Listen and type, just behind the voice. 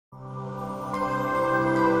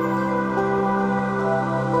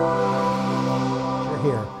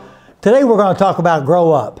Today we're going to talk about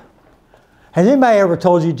grow up. Has anybody ever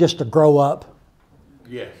told you just to grow up?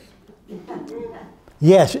 Yes.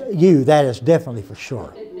 Yes, you, that is definitely for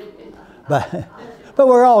sure. But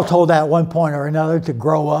we're all told that at one point or another to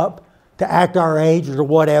grow up, to act our age or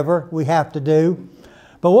whatever we have to do.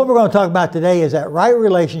 But what we're going to talk about today is that right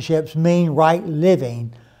relationships mean right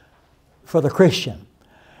living for the Christian.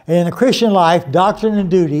 And in the Christian life, doctrine and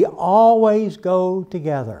duty always go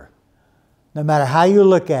together. No matter how you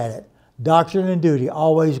look at it, doctrine and duty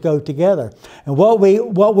always go together. And what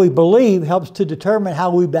we believe helps to determine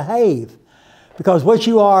how we behave. Because what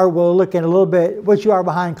you are, we'll look at a little bit, what you are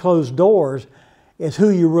behind closed doors is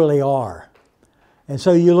who you really are. And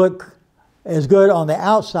so you look as good on the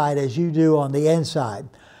outside as you do on the inside.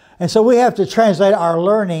 And so we have to translate our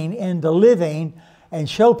learning into living and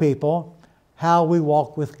show people how we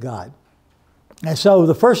walk with God. And so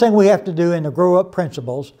the first thing we have to do in the grow up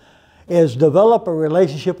principles is develop a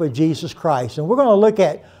relationship with Jesus Christ. And we're going to look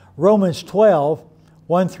at Romans 12,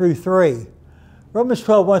 1 through 3. Romans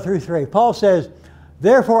 12, 1 through 3. Paul says,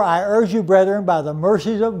 "Therefore I urge you, brethren, by the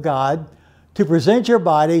mercies of God, to present your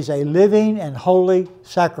bodies a living and holy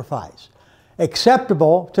sacrifice,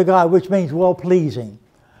 acceptable to God," which means well-pleasing,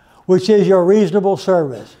 "which is your reasonable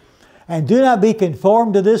service. And do not be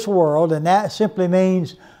conformed to this world," and that simply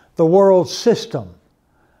means the world system.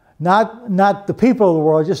 Not the people of the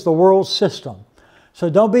world, just the world system.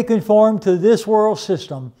 So don't be conformed to this world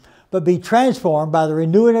system, but be transformed by the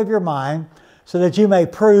renewing of your mind, so that you may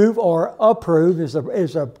prove, or approve is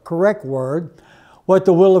a correct word, what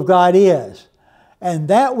the will of God is. And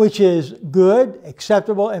that which is good,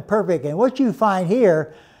 acceptable, and perfect. And what you find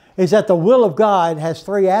here is that the will of God has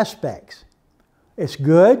three aspects. It's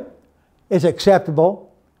good, it's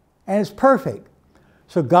acceptable, and it's perfect.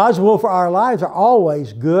 So God's will for our lives are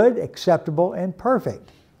always good, acceptable, and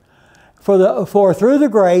perfect. For through the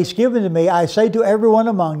grace given to me, I say to everyone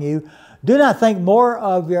among you, do not think more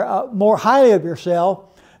highly of yourself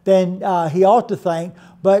than he ought to think,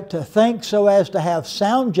 but to think so as to have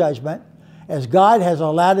sound judgment, as God has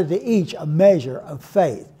allotted to each a measure of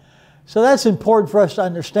faith. So that's important for us to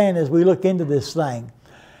understand as we look into this thing.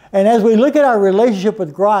 And as we look at our relationship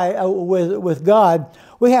with God,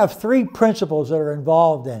 we have three principles that are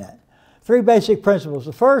involved in it. Three basic principles.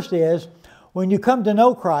 The first is, when you come to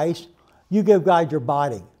know Christ, you give God your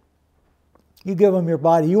body. You give Him your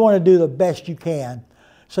body. You want to do the best you can.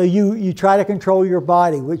 So you try to control your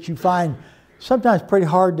body, which you find sometimes pretty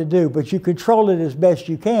hard to do, but you control it as best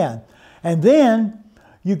you can. And then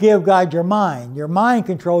you give God your mind. Your mind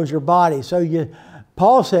controls your body. So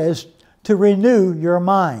Paul says to renew your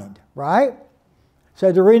mind, right?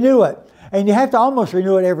 So to renew it. And you have to almost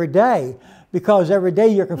renew it every day, because every day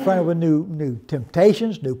you're confronted with new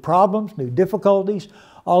temptations, new problems, new difficulties,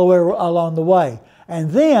 all the way along the way.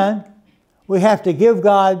 And then we have to give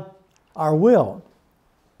God our will.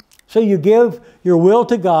 So you give your will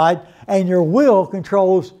to God, and your will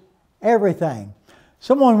controls everything.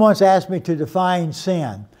 Someone once asked me to define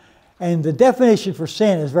sin. And the definition for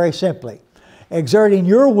sin is very simply exerting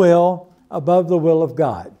your will above the will of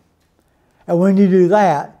God. And when you do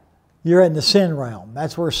that, you're in the sin realm.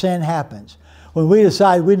 That's where sin happens. When we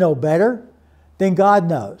decide we know better, then God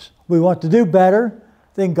knows. We want to do better,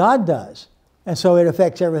 then God does. And so it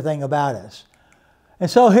affects everything about us. And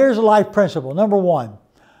so here's a life principle. Number one,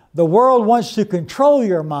 the world wants to control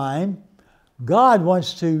your mind. God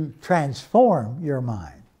wants to transform your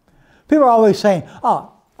mind. People are always saying, "Oh,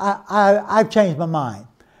 I've changed my mind."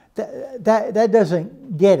 That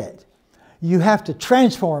doesn't get it. You have to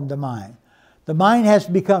transform the mind. The mind has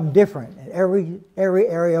to become different in every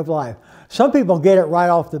area of life. Some people get it right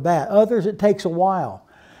off the bat. Others, it takes a while.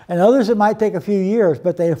 And others, it might take a few years.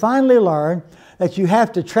 But they finally learn that you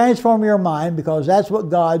have to transform your mind, because that's what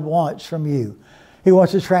God wants from you. He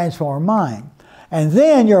wants to transform mind. And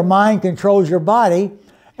then your mind controls your body,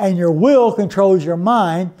 and your will controls your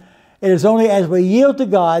mind. It is only as we yield to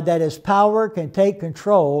God that His power can take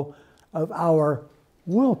control of our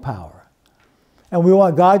willpower. And we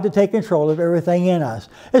want God to take control of everything in us,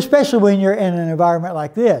 especially when you're in an environment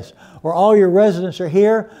like this, where all your residents are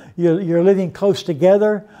here, you're living close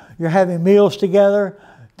together, you're having meals together,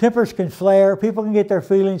 tempers can flare, people can get their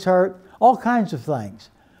feelings hurt, all kinds of things.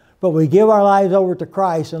 But we give our lives over to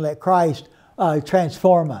Christ and let Christ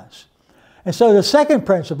transform us. And so the second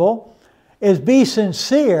principle is be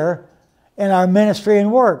sincere in our ministry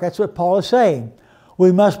and work. That's what Paul is saying.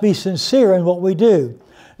 We must be sincere in what we do.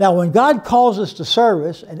 Now, when God calls us to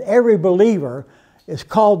service, and every believer is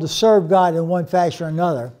called to serve God in one fashion or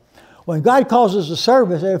another, when God calls us to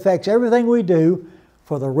service, it affects everything we do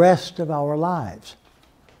for the rest of our lives.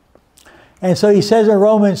 And so he says in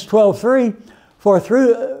Romans 12:3, for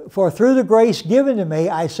through the grace given to me,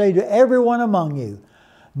 I say to everyone among you,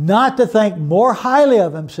 not to think more highly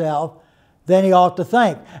of himself than he ought to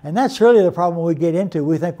think. And that's really the problem we get into.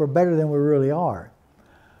 We think we're better than we really are.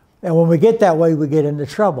 And when we get that way, we get into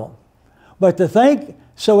trouble. But to think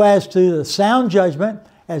so as to the sound judgment,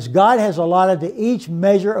 as God has allotted to each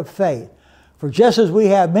measure of faith. For just as we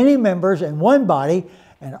have many members in one body,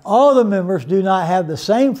 and all the members do not have the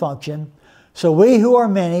same function, so we who are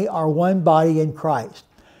many are one body in Christ,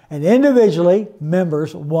 and individually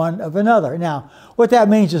members one of another. Now, what that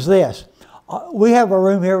means is this. We have a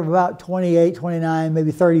room here of about 28, 29,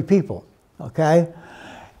 maybe 30 people, okay?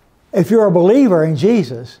 If you're a believer in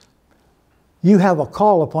Jesus, you have a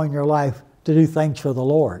call upon your life to do things for the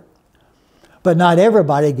Lord. But not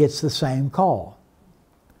everybody gets the same call.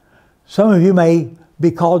 Some of you may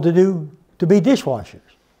be called to be dishwashers.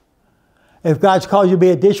 If God's called you to be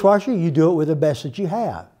a dishwasher, you do it with the best that you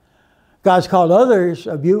have. God's called others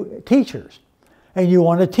of you teachers, and you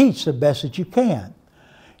want to teach the best that you can.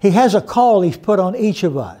 He has a call He's put on each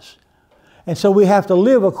of us. And so we have to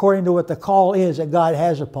live according to what the call is that God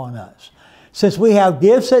has upon us. Since we have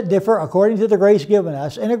gifts that differ according to the grace given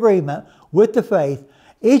us in agreement with the faith,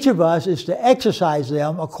 each of us is to exercise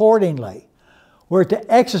them accordingly. We're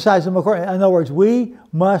to exercise them accordingly. In other words, we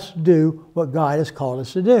must do what God has called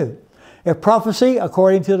us to do. If prophecy,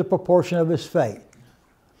 according to the proportion of his faith.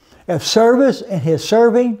 If service, in his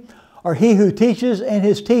serving, or he who teaches in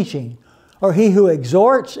his teaching, or he who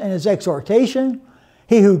exhorts in his exhortation,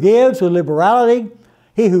 he who gives with liberality,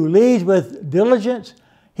 he who leads with diligence,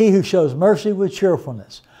 he who shows mercy with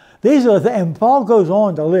cheerfulness. These are the things, and Paul goes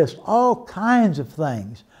on to list all kinds of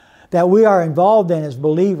things that we are involved in as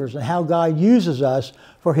believers and how God uses us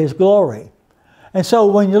for his glory. And so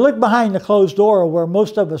when you look behind the closed door where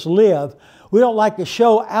most of us live, we don't like to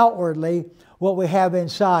show outwardly what we have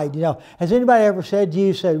inside. You know, has anybody ever said to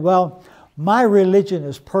you, well, my religion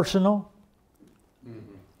is personal? Mm-hmm.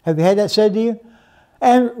 Have you had that said to you?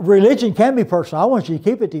 And religion can be personal. I want you to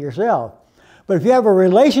keep it to yourself. But if you have a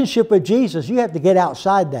relationship with Jesus, you have to get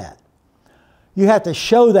outside that. You have to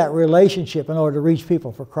show that relationship in order to reach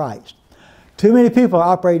people for Christ. Too many people are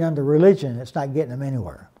operating under religion. It's not getting them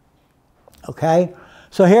anywhere. Okay?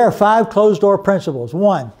 So here are 5 closed-door principles.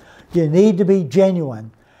 1, you need to be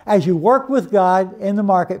genuine. As you work with God in the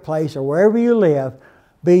marketplace or wherever you live,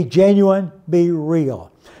 be genuine, be real.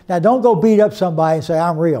 Now, don't go beat up somebody and say,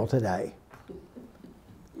 I'm real today.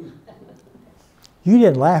 You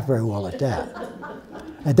didn't laugh very well at that.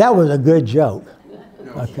 And that was a good joke.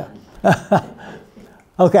 Okay.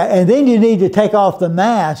 Okay, and then you need to take off the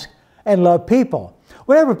mask and love people.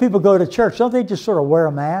 Whenever people go to church, don't they just sort of wear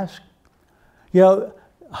a mask? You know,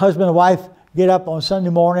 husband and wife get up on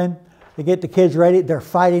Sunday morning, they get the kids ready, they're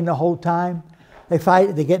fighting the whole time. They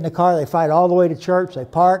fight, they get in the car, they fight all the way to church, they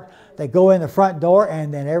park, they go in the front door,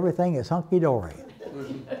 and then everything is hunky-dory.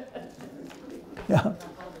 Yeah.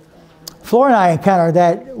 Flora and I encountered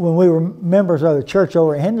that when we were members of the church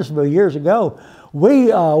over in Hendersonville years ago. We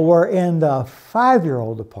were in the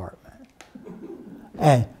 5-year-old department.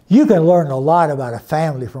 And you can learn a lot about a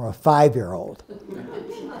family from a 5-year-old.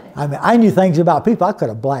 I mean, I knew things about people. I could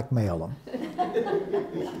have blackmailed them.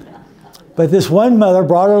 But this one mother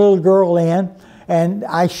brought her little girl in, and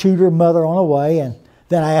I shooed her mother on the way, and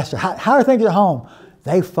then I asked her, how are things at home?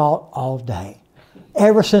 They fought all day.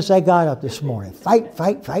 Ever since they got up this morning. Fight,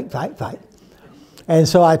 fight, fight, fight, fight. And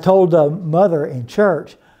so I told the mother in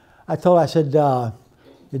church, I said, your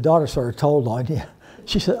daughter sort of told on you.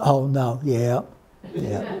 She said, oh no, yeah.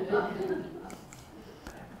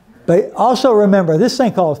 But also remember, this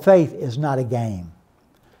thing called faith is not a game.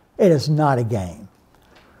 It is not a game.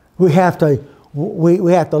 We have to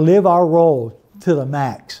live our role to the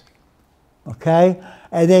max. Okay?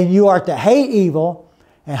 And then you are to hate evil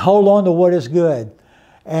and hold on to what is good.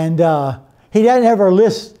 And he doesn't ever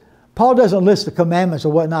list, Paul doesn't list the commandments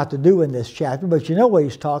of what not to do in this chapter, but you know what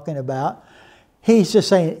he's talking about. He's just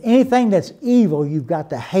saying anything that's evil, you've got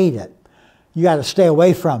to hate it. You got to stay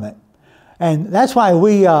away from it. And that's why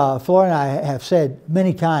we, Flora and I have said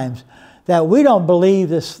many times that we don't believe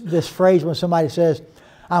this phrase when somebody says,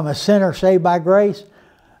 I'm a sinner saved by grace.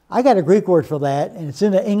 I got a Greek word for that, and it's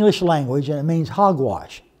in the English language, and it means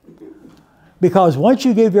hogwash. Because once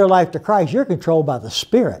you give your life to Christ, you're controlled by the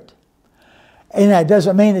Spirit. And that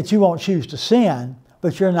doesn't mean that you won't choose to sin,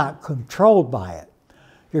 but you're not controlled by it.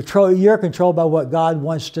 You're controlled by what God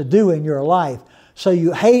wants to do in your life. So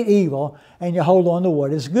you hate evil and you hold on to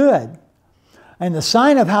what is good. And the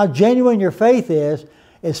sign of how genuine your faith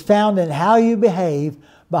is found in how you behave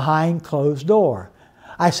behind closed door.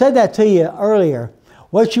 I said that to you earlier.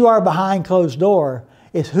 What you are behind closed door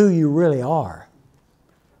is who you really are.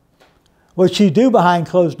 What you do behind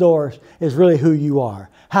closed doors is really who you are.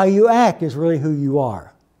 How you act is really who you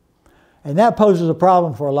are. And that poses a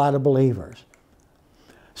problem for a lot of believers.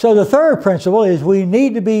 So the third principle is we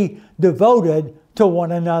need to be devoted to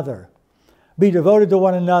one another. Be devoted to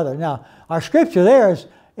one another. Now, our scripture there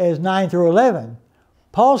is 9 through 11.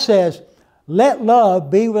 Paul says, let love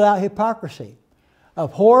be without hypocrisy.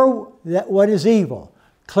 Abhor what is evil.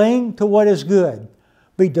 Cling to what is good.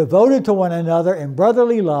 Be devoted to one another in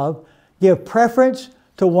brotherly love. Give preference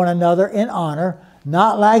to one another in honor,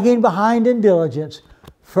 not lagging behind in diligence,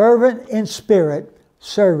 fervent in spirit,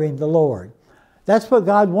 serving the Lord. That's what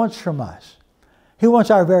God wants from us. He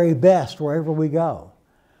wants our very best wherever we go.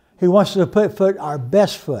 He wants us to put our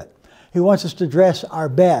best foot. He wants us to dress our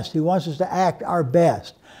best. He wants us to act our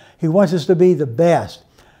best. He wants us to be the best.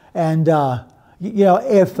 And, you know,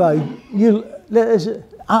 if I'm going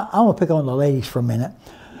to pick on the ladies for a minute.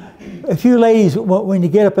 If you ladies, when you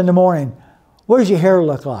get up in the morning, what does your hair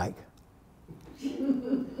look like?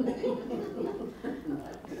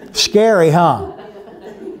 Scary, huh?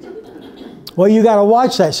 Well, you got to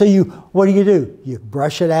watch that. So what do? You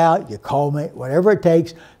brush it out, you comb it, whatever it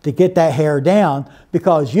takes to get that hair down,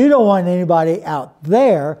 because you don't want anybody out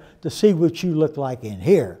there to see what you look like in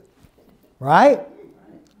here. Right?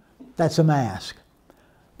 That's a mask.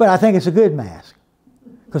 But I think it's a good mask,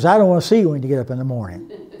 because I don't want to see you when you get up in the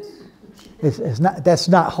morning. That's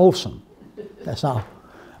not wholesome. That's not.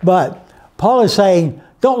 But Paul is saying,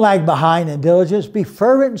 don't lag behind in diligence. Be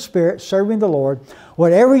fervent in spirit, serving the Lord.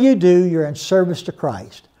 Whatever you do, you're in service to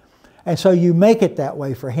Christ. And so you make it that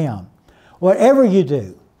way for Him. Whatever you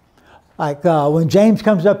do. Like when James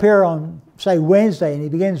comes up here on, say, Wednesday, and he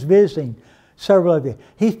begins visiting several of you.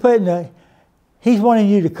 He's wanting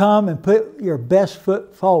you to come and put your best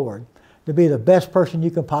foot forward to be the best person you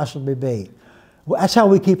can possibly be. That's how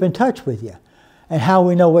we keep in touch with you and how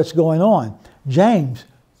we know what's going on. James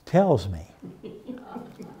tells me.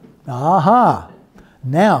 Aha.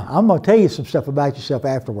 Now, I'm going to tell you some stuff about yourself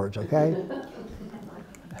afterwards, okay?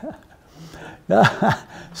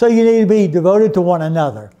 So you need to be devoted to one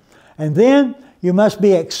another. And then you must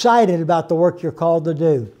be excited about the work you're called to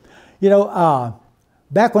do. You know,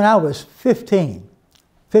 back when I was 15,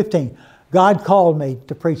 God called me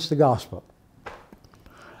to preach the gospel.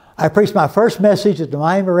 I preached my first message at the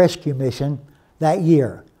Miami Rescue Mission that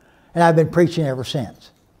year. And I've been preaching ever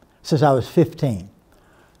since I was 15.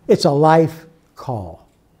 It's a life call.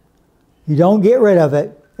 You don't get rid of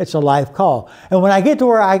it. It's a life call. And when I get to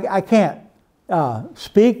where I can't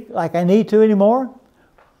speak like I need to anymore,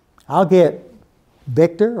 I'll get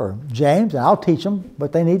Victor or James and I'll teach them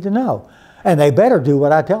what they need to know. And they better do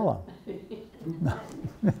what I tell them.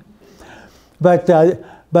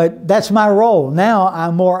 But that's my role. Now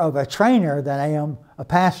I'm more of a trainer than I am a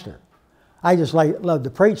pastor. I just love to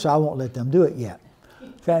preach, so I won't let them do it yet.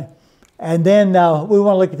 Okay? And then we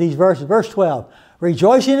want to look at these verses. Verse 12.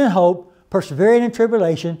 Rejoicing in hope, persevering in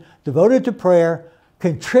tribulation, devoted to prayer,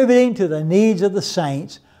 contributing to the needs of the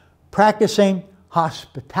saints, practicing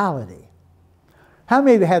hospitality. How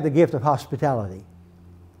many of you have the gift of hospitality?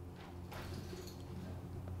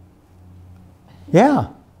 Yeah.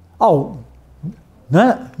 Oh,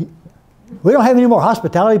 none. We don't have any more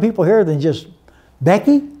hospitality people here than just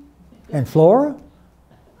Becky and Flora.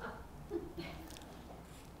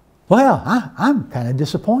 Well, I'm kind of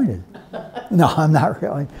disappointed. No, I'm not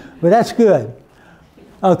really. But that's good.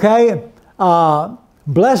 Okay.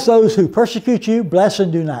 Bless those who persecute you. Bless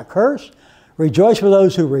and do not curse. Rejoice with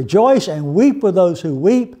those who rejoice and weep with those who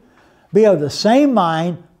weep. Be of the same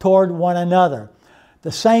mind toward one another.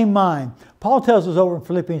 The same mind. Paul tells us over in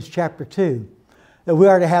Philippians chapter 2 that we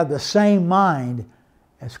are to have the same mind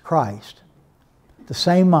as Christ. The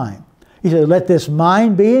same mind. He said, let this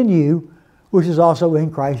mind be in you, which is also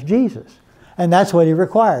in Christ Jesus. And that's what He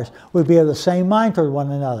requires. We be of the same mind toward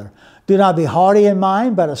one another. Do not be haughty in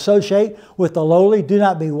mind, but associate with the lowly. Do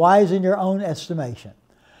not be wise in your own estimation.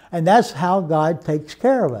 And that's how God takes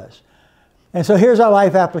care of us. And so here's our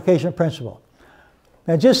life application principle.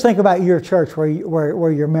 Now just think about your church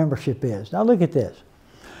where your membership is. Now look at this.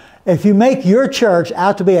 If you make your church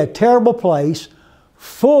out to be a terrible place,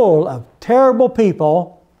 full of terrible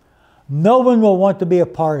people, no one will want to be a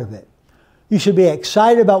part of it. You should be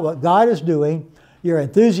excited about what God is doing. Your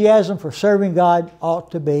enthusiasm for serving God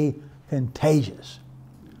ought to be contagious.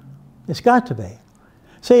 It's got to be.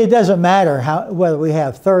 See, it doesn't matter whether we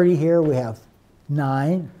have 30 here, we have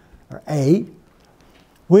 9 or 8.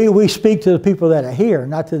 We speak to the people that are here,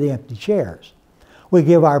 not to the empty chairs. We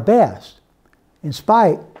give our best in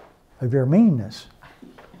spite of your meanness.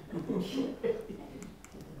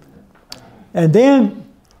 And then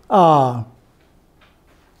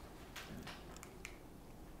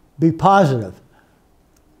be positive.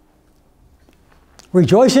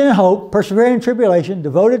 Rejoicing in hope, persevering in tribulation,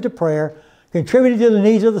 devoted to prayer, contributing to the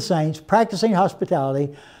needs of the saints, practicing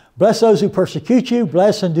hospitality. Bless those who persecute you,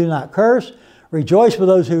 bless and do not curse. Rejoice with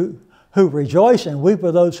those who rejoice, and weep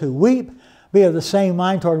with those who weep. Be of the same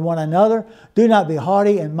mind toward one another. Do not be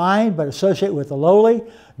haughty in mind, but associate with the lowly.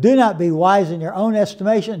 Do not be wise in your own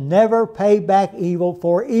estimation. Never pay back evil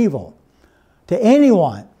for evil to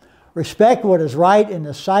anyone. Respect what is right in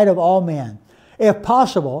the sight of all men. If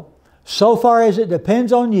possible, so far as it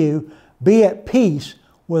depends on you, be at peace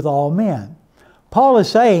with all men. Paul is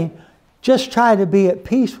saying, just try to be at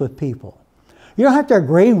peace with people. You don't have to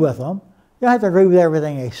agree with them. You don't have to agree with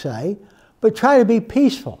everything they say, but try to be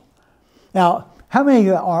peaceful. Now, how many of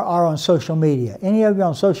you are on social media? Any of you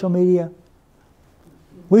on social media?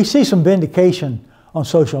 We see some vindication on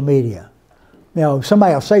social media. You know,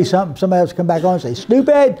 somebody will say something, somebody else will come back on and say,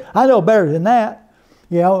 stupid, I know better than that.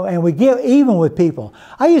 You know, and we get even with people.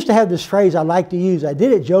 I used to have this phrase I like to use. I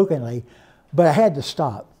did it jokingly, but I had to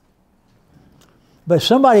stop. But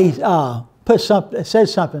somebody said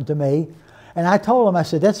something to me, and I told them, I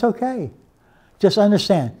said, that's okay. Just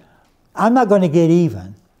understand, I'm not going to get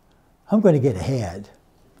even. I'm going to get ahead.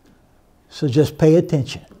 So just pay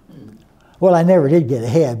attention. Well, I never did get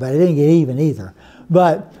ahead, but I didn't get even either.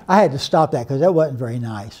 But I had to stop that because that wasn't very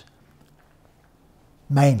nice.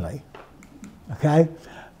 Mainly. Okay?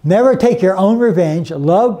 Never take your own revenge.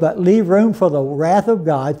 Love, but leave room for the wrath of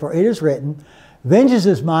God, for it is written, vengeance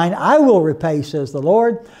is mine, I will repay, says the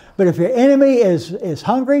Lord. But if your enemy is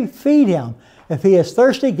hungry, feed him. If he is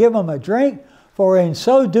thirsty, give him a drink, for in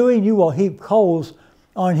so doing you will heap coals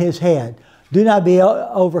on his head. Do not be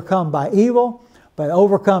overcome by evil, but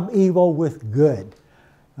overcome evil with good.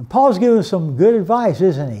 And Paul's giving some good advice,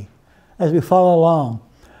 isn't he, as we follow along.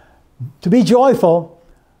 To be joyful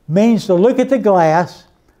means to look at the glass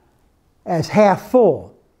as half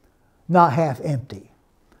full, not half empty.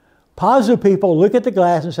 Positive people look at the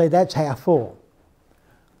glass and say, that's half full.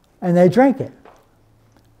 And they drink it.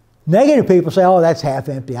 Negative people say, oh, that's half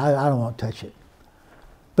empty. I don't want to touch it.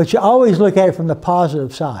 But you always look at it from the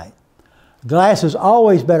positive side. Glass is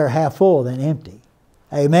always better half full than empty.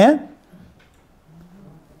 Amen?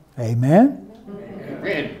 Amen?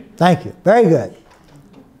 Amen. Thank you. Very good.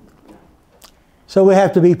 So we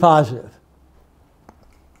have to be positive.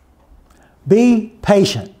 Be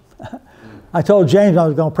patient. I told James I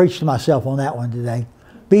was going to preach to myself on that one today.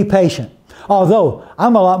 Be patient. Although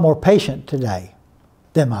I'm a lot more patient today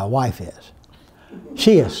than my wife is.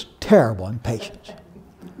 She is terrible in patience.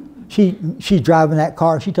 She's driving that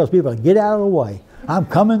car and she tells people to get out of the way. I'm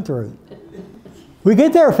coming through. We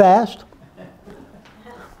get there fast.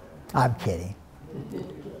 I'm kidding.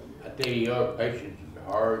 I tell you, your patience is a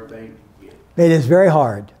hard thing to get. It is very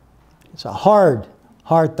hard. It's a hard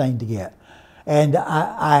thing to get. And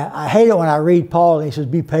I hate it when I read Paul and he says,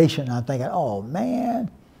 be patient. And I'm thinking, oh man.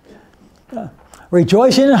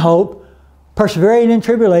 Rejoicing in hope, persevering in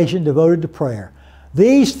tribulation, devoted to prayer.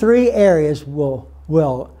 These three areas will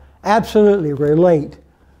absolutely relate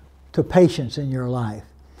to patience in your life.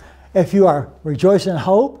 If you are rejoicing in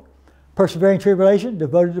hope, persevering in tribulation,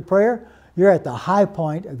 devoted to prayer, you're at the high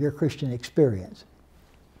point of your Christian experience.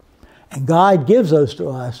 And God gives those to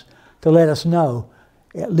us to let us know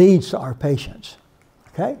it leads to our patience.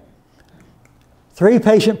 Okay? 3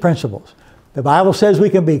 patient principles. The Bible says we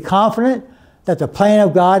can be confident that the plan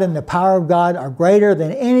of God and the power of God are greater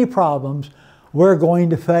than any problems we're going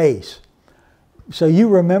to face. So you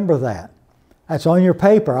remember that. That's on your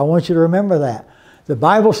paper. I want you to remember that. The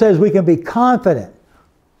Bible says we can be confident,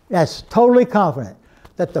 that's totally confident,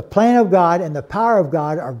 that the plan of God and the power of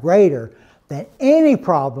God are greater than any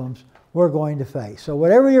problems we're going to face. So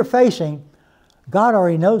whatever you're facing, God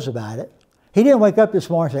already knows about it. He didn't wake up this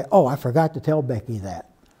morning and say, oh, I forgot to tell Becky that.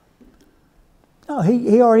 No,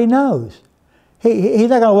 he already knows. He's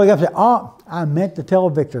not going to wake up and say, oh, I meant to tell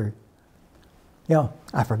Victor. You know,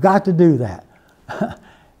 I forgot to do that.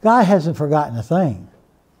 God hasn't forgotten a thing.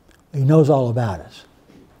 He knows all about us.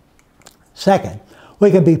 Second,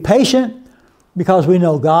 we can be patient because we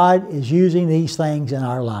know God is using these things in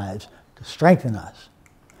our lives to strengthen us.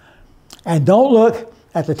 And don't look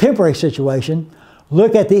at the temporary situation.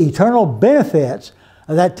 Look at the eternal benefits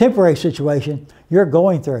of that temporary situation you're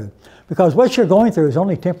going through. Because what you're going through is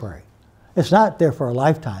only temporary. It's not there for a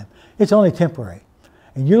lifetime. It's only temporary.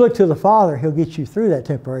 And you look to the Father, He'll get you through that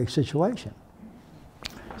temporary situation.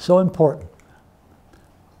 So important.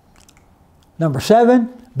 Number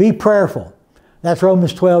 7, be prayerful. That's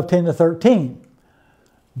Romans 12, 10 to 13.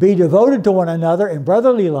 Be devoted to one another in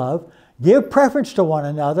brotherly love. Give preference to one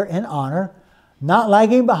another in honor, not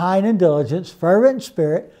lagging behind in diligence, fervent in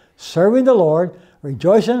spirit, serving the Lord,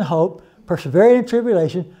 rejoicing in hope, persevering in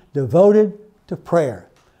tribulation, devoted to prayer,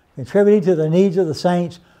 contributing to the needs of the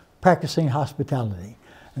saints, practicing hospitality.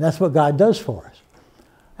 And that's what God does for us.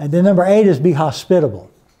 And then number 8 is be hospitable.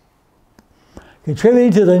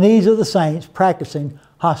 Contributing to the needs of the saints, practicing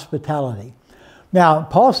hospitality. Now,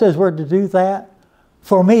 Paul says we're to do that.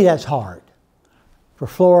 For me, that's hard. For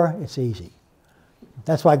Flora, it's easy.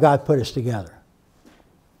 That's why God put us together.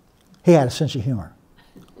 He had a sense of humor.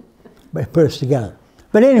 But He put us together.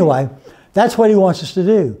 But anyway, that's what He wants us to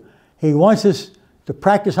do. He wants us to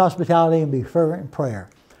practice hospitality and be fervent in prayer.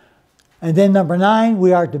 And then number 9,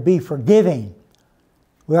 we are to be forgiving.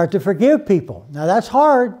 We are to forgive people. Now that's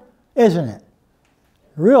hard, isn't it?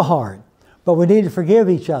 Real hard. But we need to forgive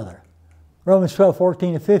each other. Romans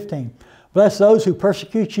 12:14-15. Bless those who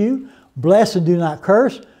persecute you. Bless and do not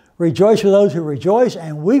curse. Rejoice with those who rejoice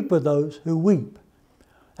and weep with those who weep.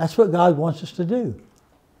 That's what God wants us to do.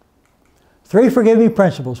 3 forgiving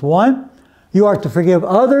principles. 1, you are to forgive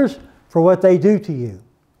others for what they do to you.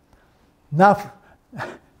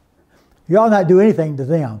 You ought not do anything to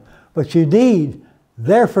them, but you need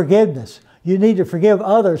their forgiveness. You need to forgive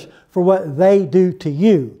others for what they do to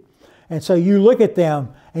you. And so you look at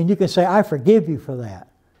them and you can say, I forgive you for that.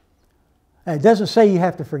 And it doesn't say you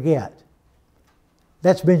have to forget.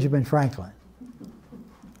 That's Benjamin Franklin.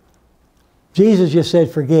 Jesus just said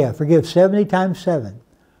forgive. Forgive 70 times 7.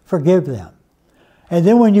 Forgive them. And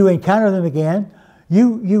then when you encounter them again,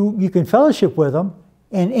 you can fellowship with them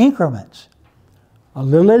in increments. A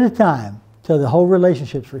little at a time till the whole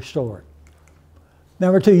relationship's restored.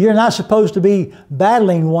 Number 2, you're not supposed to be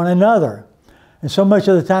battling one another. And so much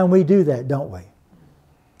of the time we do that, don't we?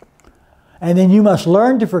 And then you must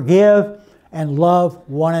learn to forgive and love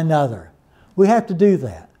one another. We have to do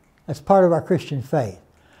that. That's part of our Christian faith.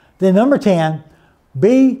 Then number 10,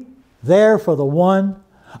 be there for one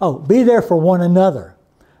another.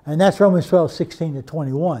 And that's Romans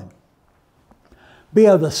 12:16-21. Be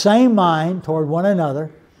of the same mind toward one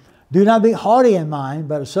another. Do not be haughty in mind,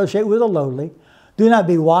 but associate with the lowly. Do not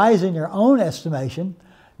be wise in your own estimation.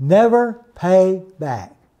 Never pay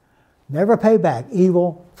back. Never pay back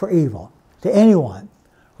evil for evil to anyone.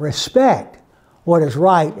 Respect what is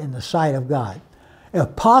right in the sight of God.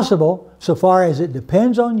 If possible, so far as it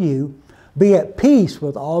depends on you, be at peace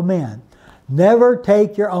with all men. Never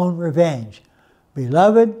take your own revenge.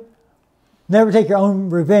 Beloved, never take your own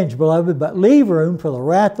revenge, beloved, but leave room for the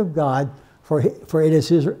wrath of God, for it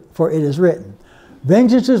is written,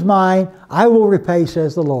 vengeance is mine, I will repay,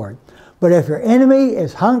 says the Lord. But if your enemy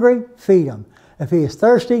is hungry, feed him. If he is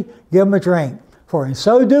thirsty, give him a drink. For in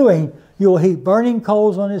so doing, you will heap burning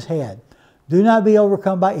coals on his head. Do not be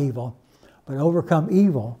overcome by evil, but overcome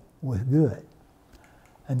evil with good.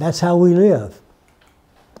 And that's how we live.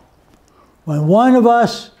 When one of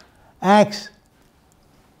us has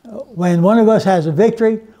a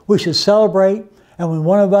victory, we should celebrate. And when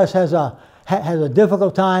one of us has a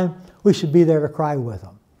difficult time, we should be there to cry with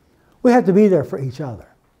them. We have to be there for each other.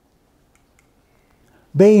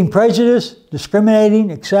 Being prejudiced,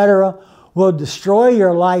 discriminating, etc. will destroy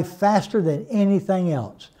your life faster than anything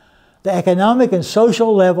else. The economic and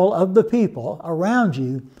social level of the people around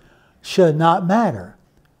you should not matter.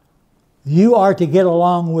 You are to get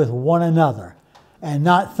along with one another and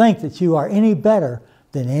not think that you are any better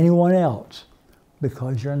than anyone else,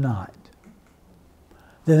 because you're not.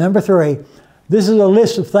 Then number 3, this is a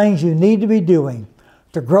list of things you need to be doing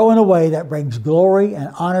to grow in a way that brings glory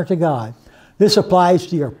and honor to God. This applies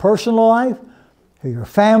to your personal life, to your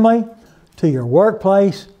family, to your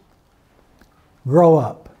workplace. Grow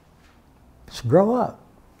up. Just grow up.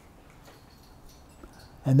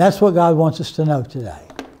 And that's what God wants us to know today.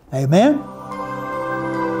 Amen?